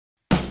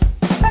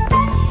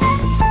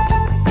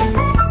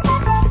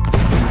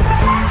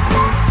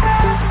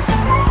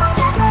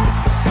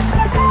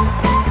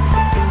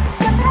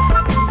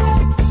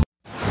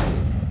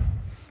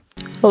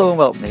Hello and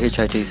welcome to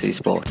HITC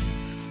Sport.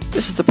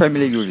 This is the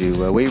Premier League review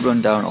where we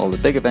run down all the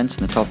big events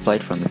in the top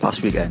flight from the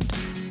past weekend.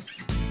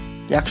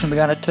 The action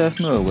began at Turf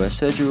Moor where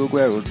Sergio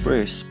Aguero's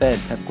brace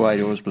spared Pep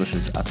Guardiola's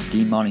blushes after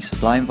Dean Marnie's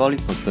sublime volley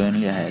put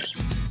Burnley ahead.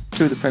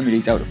 Two of the Premier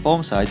League's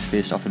out-of-form sides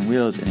faced off in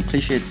Wales in a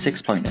cliched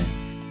six-pointer.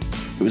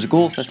 It was a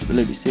goal fest at the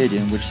Liberty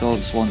Stadium which saw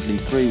the Swans lead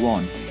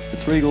 3-1,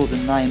 with 3 goals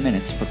in 9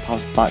 minutes put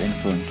Palace back in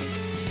front.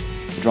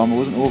 The drama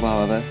wasn't over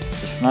however,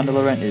 as Fernando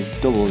Llorente's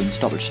double in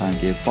stoppage time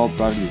gave Bob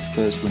Bradley his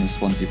first win as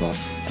Swansea boss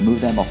and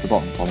moved them off the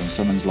bottom following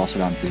Sunderland's loss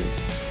at Anfield.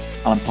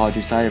 Alan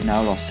Pardew's side have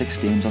now lost 6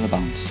 games on the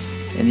bounce.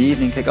 In the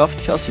evening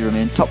kick-off, Chelsea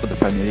remained top of the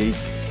Premier League,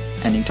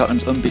 ending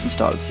Tottenham's unbeaten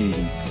start of the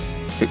season.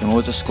 Victor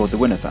Moses scored the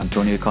winner for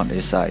Antonio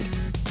Conte's side.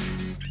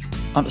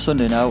 On to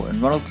Sunday now,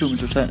 and Ronald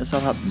Koeman's return to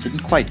Southampton didn't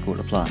quite go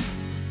to plan.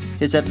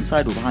 His Everton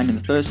side were behind in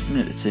the first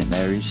minute at St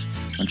Mary's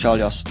when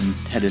Charlie Austin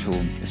headed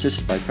home,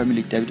 assisted by Premier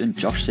League debutant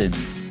Josh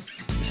Sims.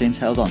 The Saints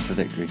held on for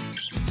victory.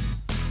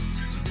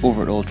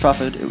 Over at Old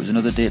Trafford, it was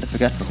another day to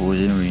forget for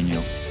Jose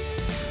Mourinho.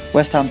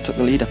 West Ham took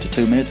the lead after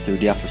 2 minutes through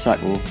Diafra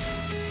Sakho,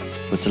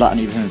 but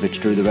Zlatan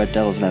Ibrahimovic drew the Red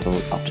Devils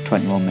level after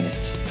 21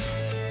 minutes.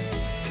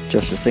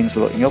 Just as things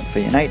were looking up for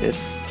United,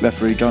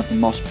 referee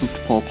Jonathan Moss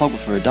booked Paul Pogba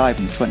for a dive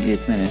in the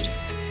 28th minute,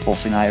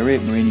 forcing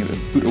irate Mourinho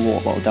to boot a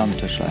water bottle down the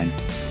touchline.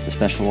 The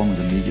special one was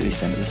immediately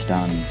sent to the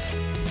stands.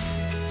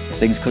 If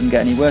things couldn't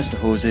get any worse for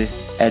Jose,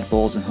 Ed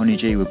Balls and Honey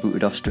G were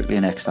booted off strictly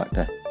an X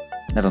Factor.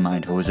 Never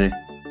mind, Jose.